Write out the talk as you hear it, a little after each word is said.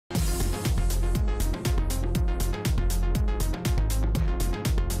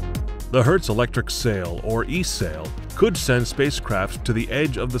The Hertz electric sail, or e-sail, could send spacecraft to the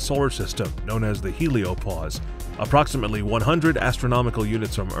edge of the solar system, known as the heliopause, approximately 100 astronomical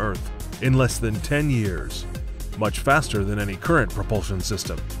units from Earth, in less than 10 years, much faster than any current propulsion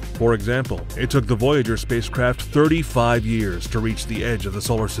system. For example, it took the Voyager spacecraft 35 years to reach the edge of the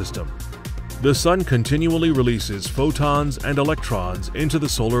solar system. The Sun continually releases photons and electrons into the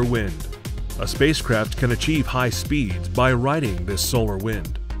solar wind. A spacecraft can achieve high speeds by riding this solar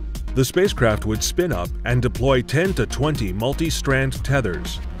wind. The spacecraft would spin up and deploy 10 to 20 multi-strand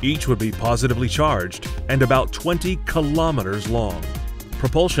tethers. Each would be positively charged and about 20 kilometers long.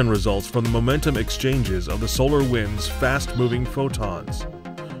 Propulsion results from the momentum exchanges of the solar wind's fast-moving photons,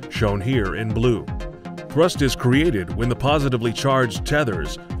 shown here in blue. Thrust is created when the positively charged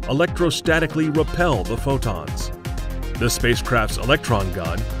tethers electrostatically repel the photons. The spacecraft's electron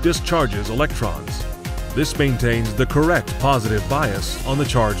gun discharges electrons. This maintains the correct positive bias on the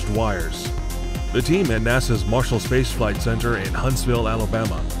charged wires. The team at NASA's Marshall Space Flight Center in Huntsville,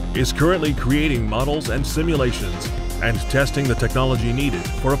 Alabama, is currently creating models and simulations and testing the technology needed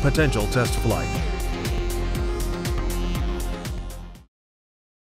for a potential test flight.